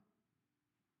loved.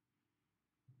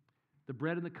 The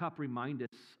bread and the cup remind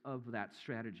us of that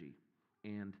strategy,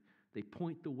 and they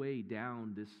point the way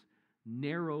down this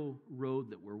narrow road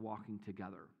that we're walking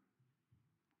together.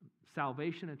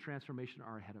 Salvation and transformation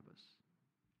are ahead of us.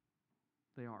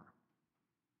 They are.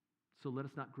 So let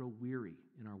us not grow weary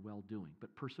in our well-doing,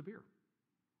 but persevere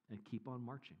and keep on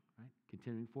marching, right?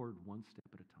 Continuing forward one step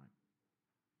at a time.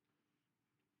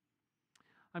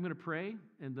 I'm going to pray,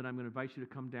 and then I'm going to invite you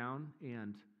to come down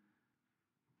and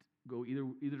go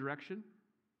either direction,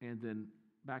 and then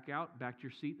back out, back to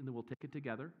your seat, and then we'll take it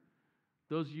together.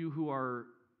 Those of you who are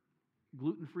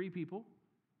gluten-free people,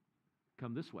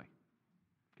 come this way,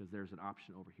 because there's an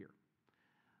option over here.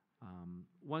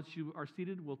 Once you are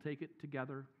seated, we'll take it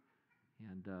together,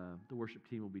 and the worship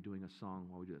team will be doing a song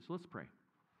while we do this. So let's pray.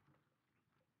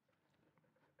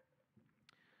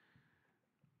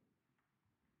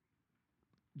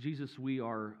 Jesus, we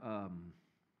are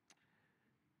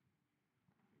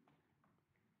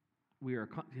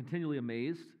continually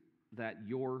amazed that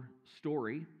your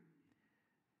story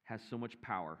has so much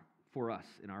power for us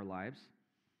in our lives.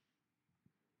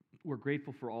 We're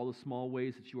grateful for all the small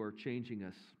ways that you are changing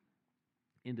us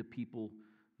into people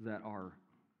that are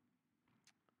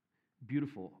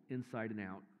beautiful inside and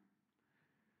out.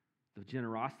 The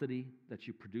generosity that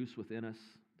you produce within us,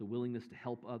 the willingness to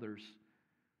help others,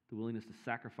 the willingness to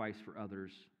sacrifice for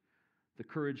others, the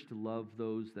courage to love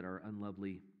those that are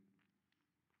unlovely,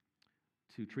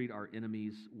 to treat our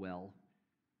enemies well.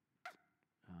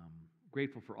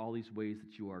 Grateful for all these ways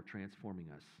that you are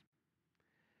transforming us.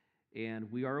 And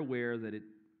we are aware that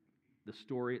the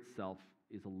story itself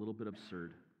is a little bit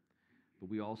absurd, but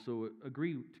we also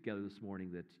agree together this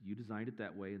morning that you designed it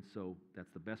that way, and so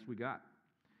that's the best we got.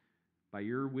 By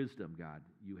your wisdom, God,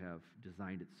 you have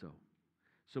designed it so.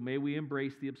 So may we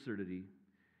embrace the absurdity.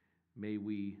 May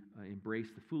we embrace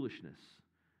the foolishness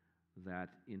that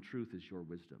in truth is your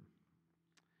wisdom.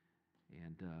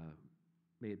 And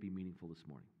may it be meaningful this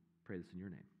morning. Pray this in your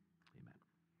name. Amen.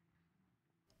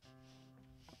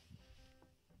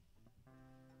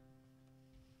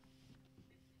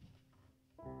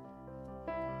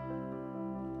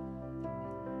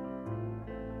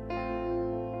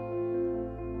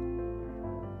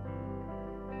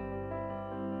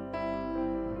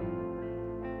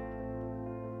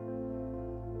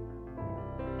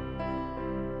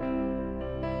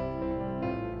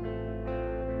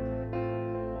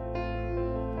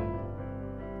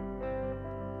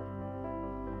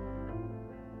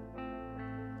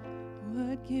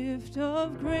 What gift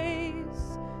of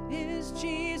grace is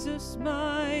Jesus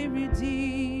my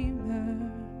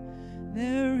Redeemer?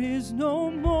 There is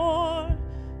no more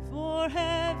for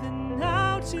heaven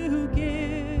now to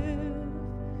give.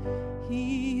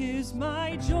 He is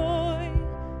my joy,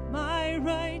 my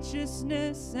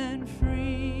righteousness and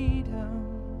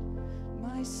freedom,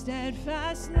 my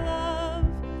steadfast love,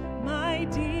 my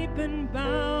deep and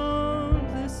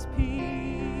boundless peace.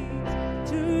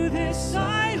 To this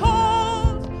I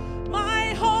hold,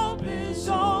 my hope is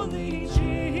only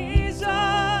Jesus,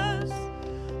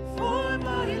 for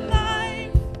my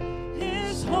life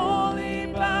is wholly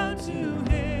bound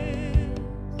to His.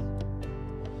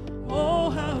 Oh,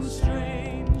 how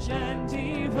strange and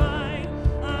divine,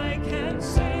 I can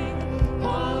sing,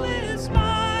 all is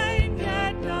mine,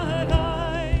 yet not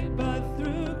I, but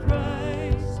through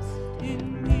Christ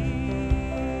in me.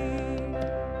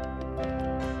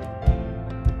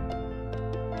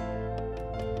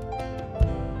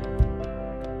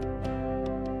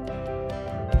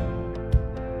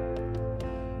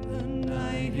 The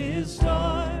night is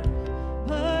dark,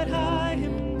 but I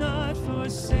am not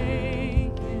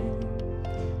forsaken,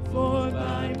 for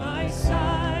by my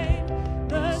side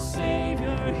the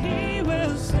Savior He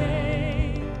will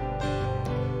stay.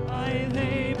 I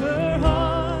labor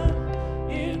on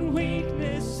in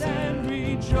weakness and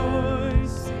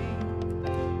rejoicing,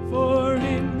 for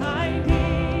in my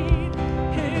need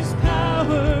His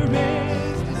power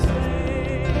is to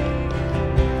save.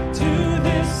 To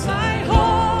this I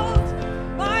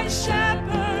hold, my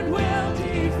shepherd will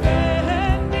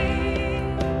defend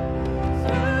me.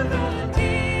 Through the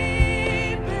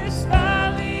deepest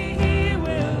valley He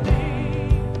will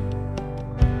lead.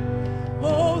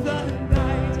 Oh, the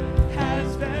night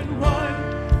has been won,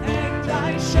 and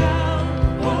I shall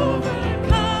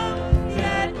overcome,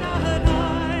 yet not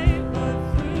I, but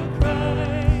through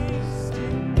Christ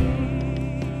in me.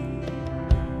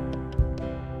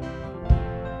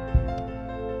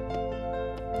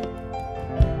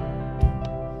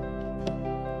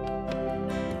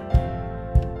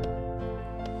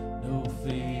 No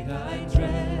fate I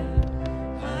dread,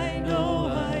 I know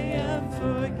I am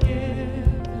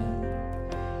forgiven.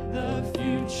 The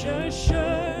future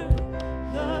sure,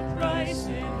 the price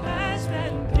it has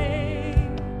been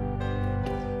paid.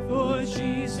 For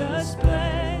Jesus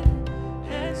bled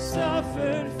and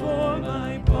suffered for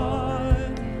my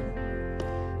pardon,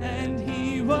 and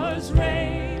He was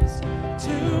raised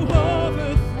to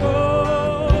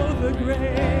overthrow the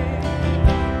grave.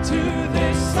 To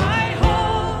this I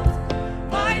hold,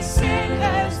 my sin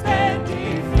has been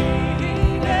defeated.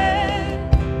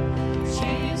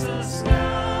 Jesus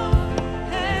now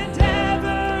and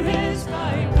ever is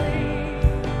my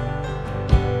creed.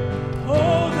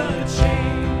 Oh, the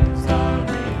chains are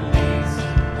released,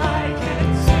 I can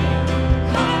sing,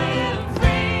 I am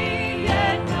free,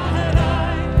 yet not I,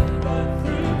 but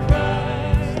through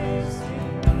Christ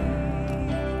in me.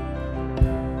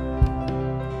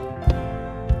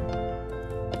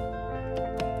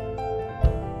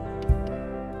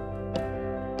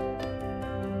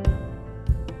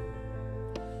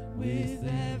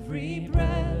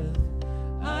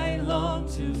 I long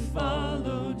to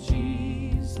follow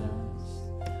Jesus,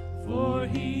 for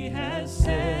he has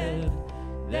said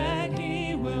that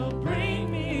he will bring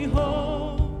me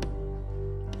home.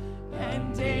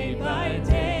 And day by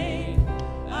day,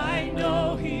 I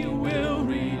know he will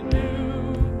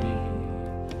renew me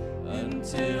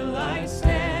until I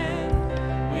stand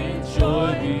with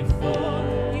joy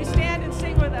before. You stand and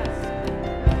sing with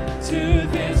us. To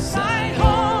this I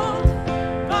hold,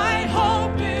 my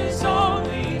hope is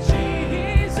only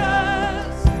Jesus.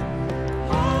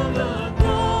 All the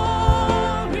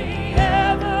glory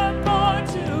evermore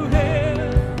to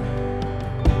him.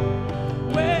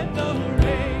 When the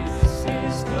race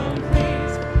is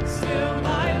complete, still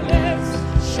my lips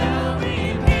shall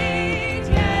repeat,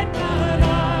 yet not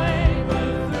I,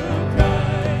 but through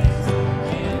Christ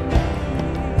in me.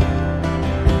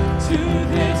 To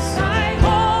this I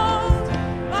hold,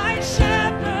 my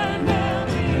shepherd will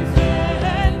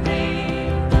defend me.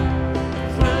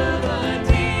 Through the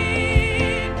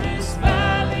deepest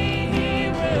valley he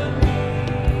will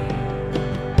lead.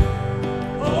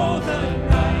 Oh, the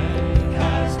night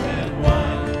has been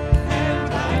won,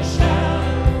 and I shall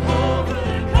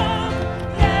overcome.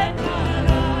 Yet not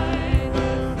I,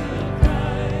 but through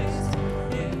Christ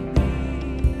in me.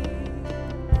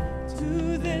 To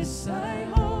this I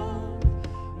hold,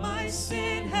 my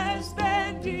sin has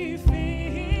been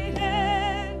defeated.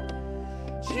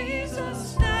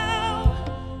 Jesus now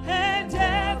and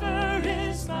ever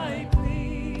is my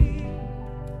plea.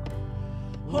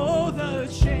 Oh, the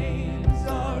chains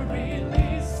are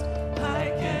released.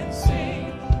 I can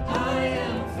sing, I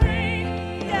am free.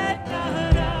 Yet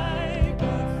not I,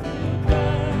 but through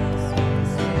Christ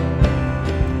in me.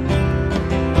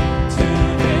 To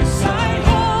this I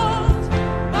hold,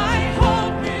 my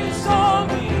hope is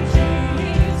only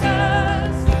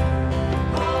Jesus.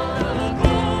 All the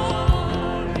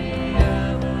glory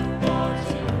evermore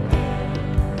to him.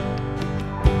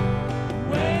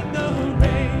 When the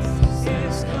race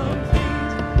is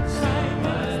complete, sign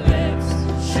my lips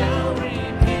shall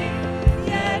repeat,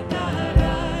 yet not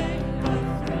I, but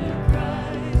through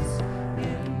Christ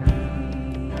in me.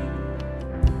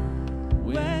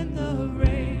 When the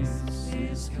race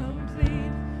is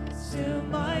complete, still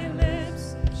my lips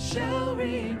shall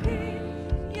repeat,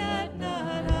 yet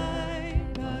not I,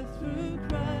 but through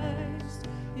Christ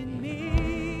in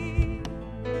me.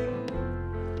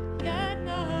 Yet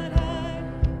not I,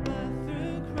 but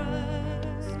through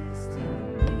Christ in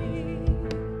me.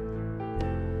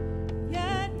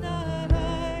 Yet not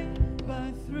I,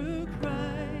 but through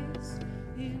Christ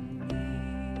in me.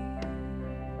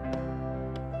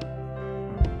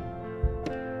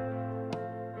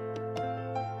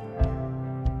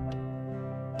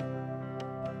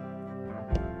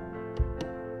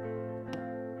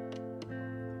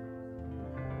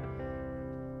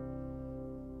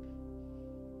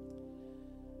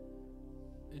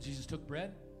 And Jesus took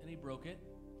bread and he broke it,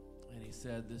 and he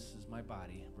said, "This is my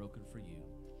body broken for you.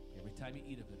 Every time you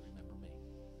eat of it, remember me."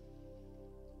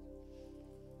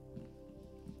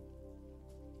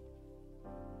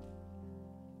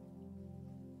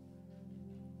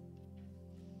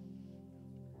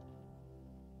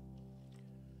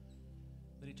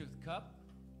 Then he took the cup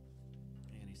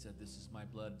and he said, "This is my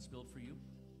blood spilled for you.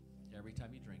 Every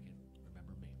time you drink it,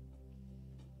 remember me."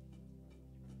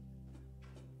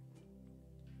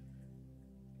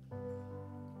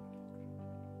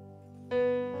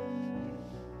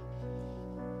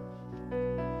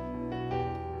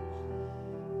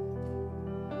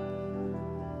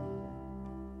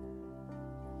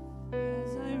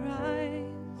 As I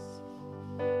rise,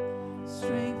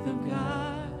 strength of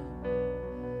God,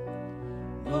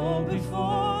 go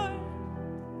before,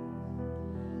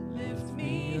 lift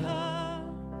me up.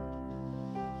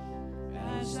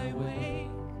 As I wake,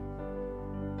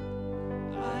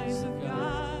 eyes of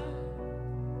God,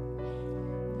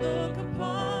 look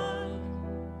upon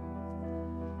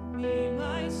me,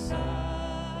 my sight.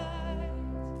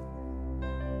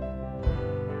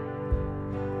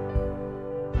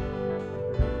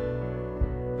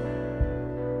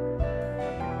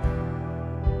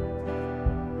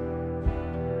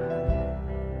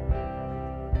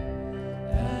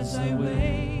 As I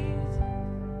wait,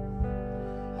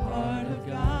 heart of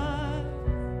God,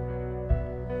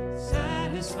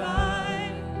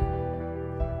 satisfied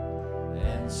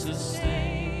and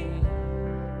sustained.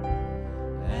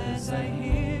 As I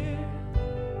hear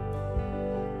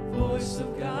voice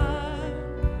of God,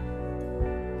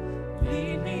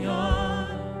 lead me on,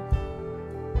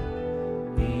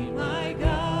 be my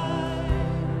guide,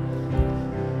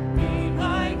 be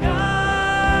my guide,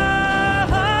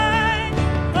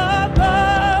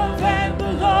 above and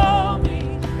below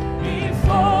me.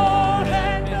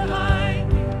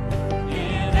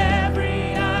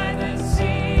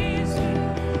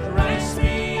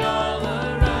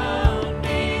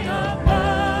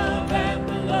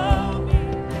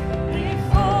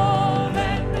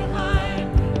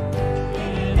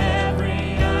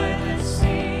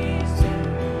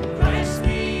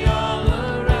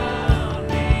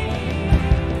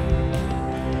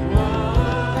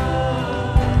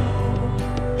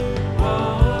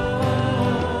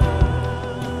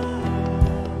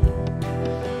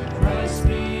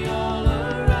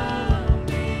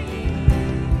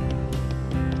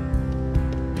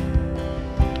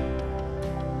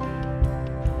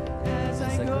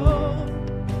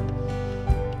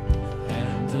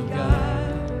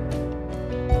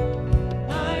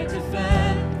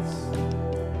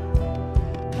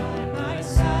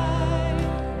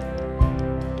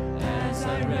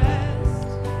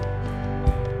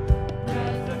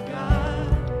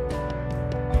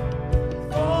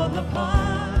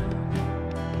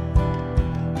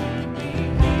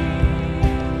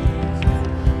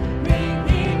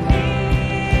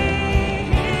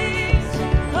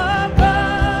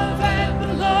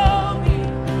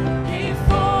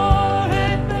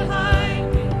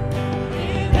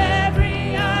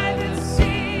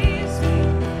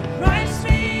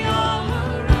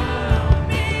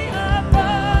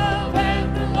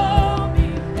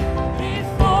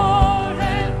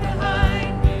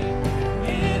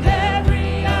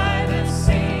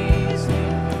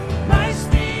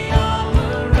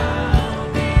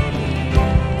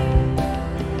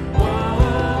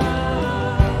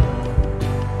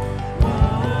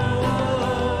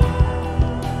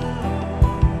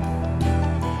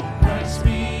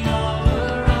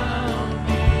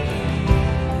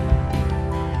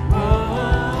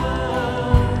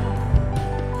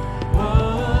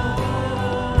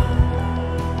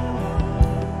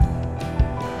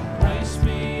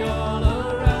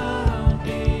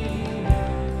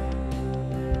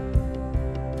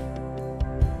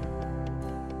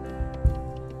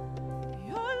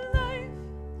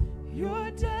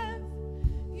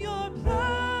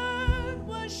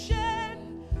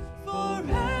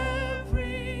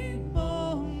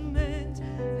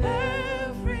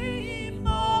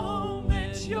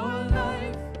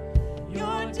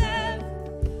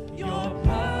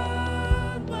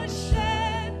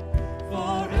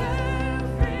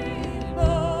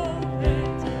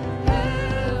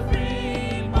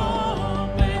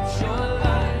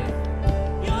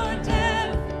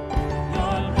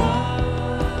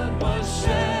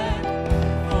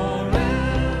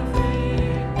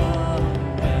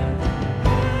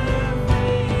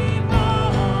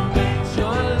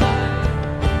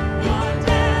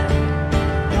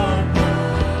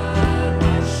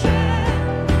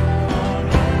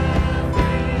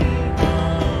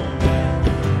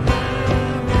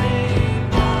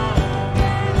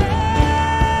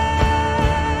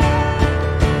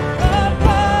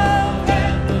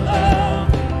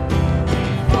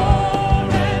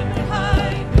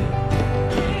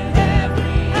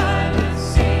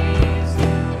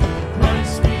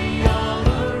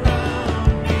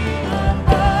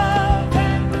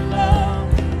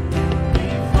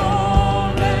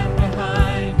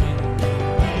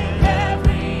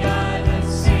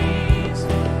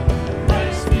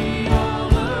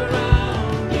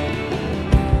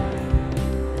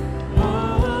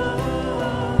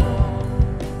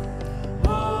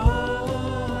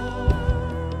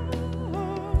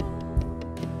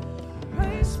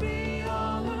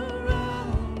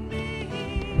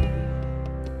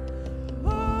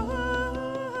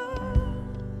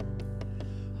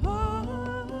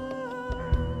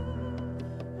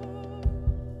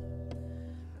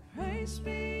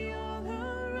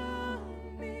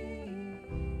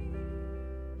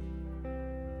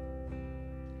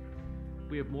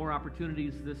 We have more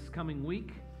opportunities this coming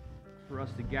week for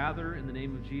us to gather in the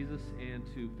name of Jesus and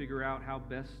to figure out how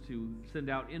best to send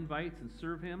out invites and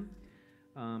serve Him.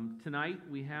 Tonight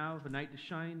we have a Night to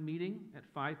Shine meeting at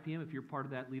 5 p.m. if you're part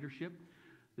of that leadership.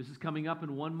 This is coming up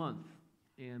in 1 month,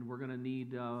 and we're going to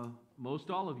need most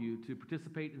all of you to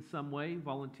participate in some way,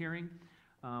 volunteering.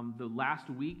 The last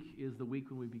week is the week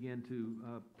when we begin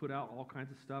to put out all kinds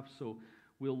of stuff, so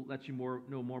we'll let you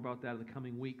know more about that in the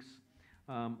coming weeks.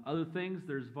 Other things,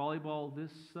 there's volleyball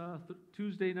this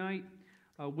Tuesday night.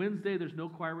 Wednesday, there's no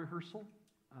choir rehearsal,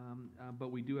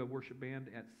 but we do have worship band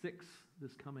at 6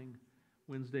 this coming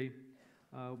Wednesday.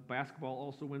 Basketball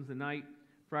also Wednesday night.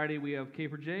 Friday, we have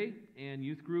K4J and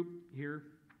youth group here.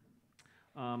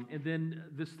 And then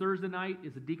this Thursday night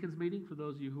is a deacons meeting for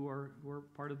those of you who are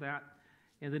part of that.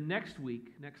 And then next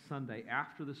week, next Sunday,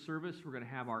 after the service, we're going to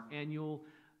have our annual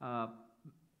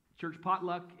church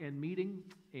potluck and meeting,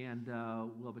 and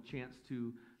we'll have a chance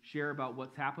to share about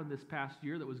what's happened this past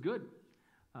year that was good.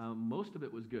 Most of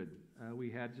it was good. We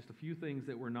had just a few things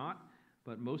that were not,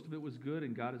 but most of it was good,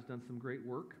 and God has done some great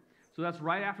work. So that's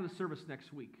right after the service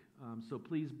next week. So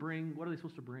please bring, what are they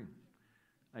supposed to bring?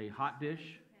 A hot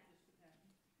dish?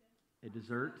 A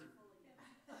dessert?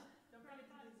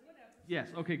 Yes,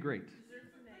 okay, great.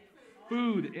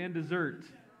 Food and dessert.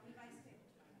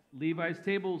 Levi's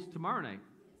tables tomorrow night.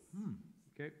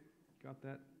 Okay, got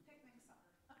that.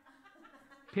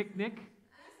 Picnic?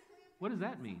 What does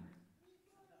that mean?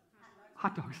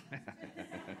 Hot dogs.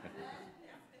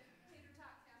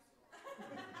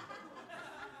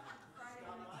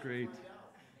 Great.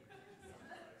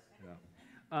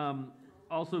 Yeah.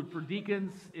 Also, for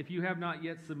deacons, if you have not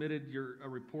yet submitted a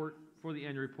report for the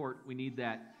annual report, we need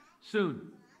that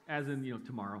soon, as in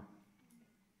tomorrow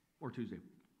or Tuesday.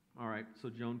 All right, so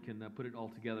Joan can put it all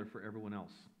together for everyone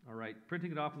else. All right,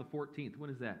 printing it off on the 14th. When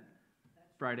is that?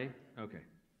 Friday? Okay.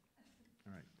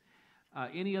 All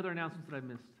right. Any other announcements that I've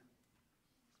missed?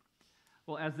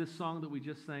 Well, as this song that we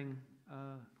just sang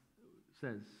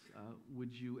says,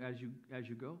 would you, as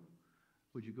you go,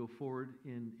 would you go forward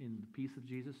in the peace of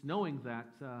Jesus, knowing that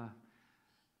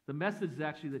the message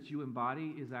actually that you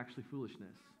embody is actually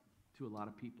foolishness to a lot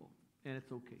of people, and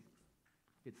it's okay.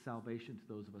 It's salvation to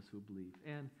those of us who believe,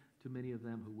 and to many of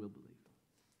them who will believe.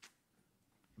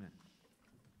 Amen.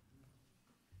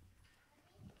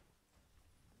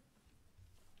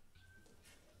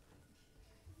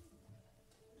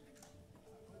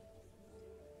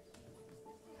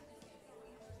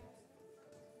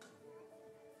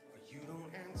 You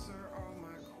don't answer all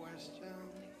my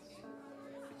questions,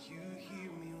 but you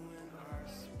hear me when I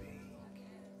speak.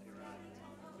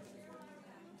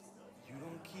 You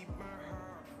don't keep my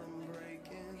heart from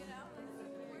breaking.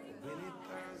 When it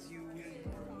does, you weep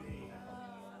for me.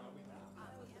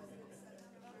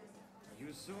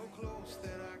 You're so close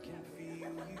that I can feel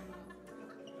you,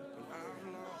 but I've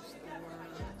lost the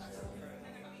words to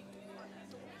pray.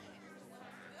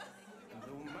 And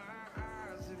though my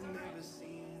eyes have never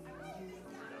seen you,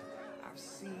 I've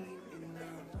seen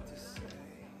enough to say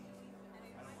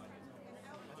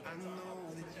I know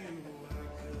that you are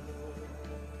good.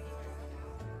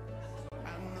 I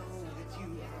know that you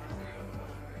are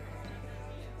kind.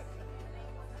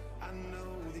 I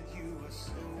know that you are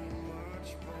so much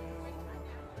more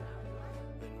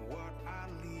than what I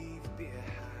leave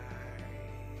behind.